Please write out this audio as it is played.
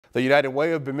The United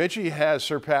Way of Bemidji has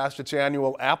surpassed its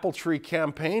annual Apple Tree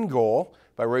campaign goal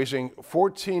by raising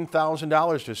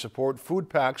 $14,000 to support food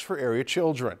packs for area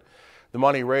children. The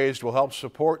money raised will help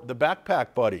support the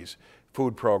Backpack Buddies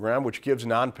food program, which gives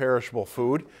non-perishable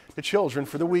food to children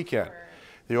for the weekend.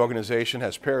 The organization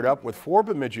has paired up with 4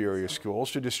 Bemidji area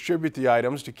schools to distribute the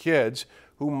items to kids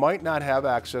who might not have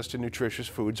access to nutritious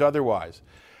foods otherwise.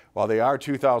 While they are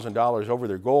 $2,000 over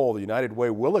their goal, the United Way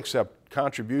will accept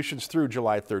contributions through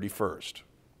July 31st.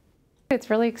 It's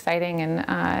really exciting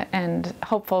and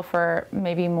hopeful for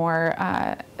maybe more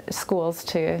schools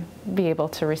to be able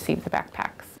to receive the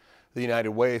backpacks. The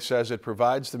United Way says it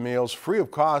provides the meals free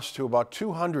of cost to about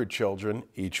 200 children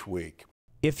each week.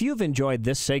 If you've enjoyed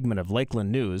this segment of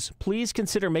Lakeland News, please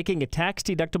consider making a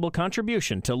tax-deductible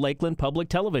contribution to Lakeland Public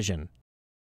Television.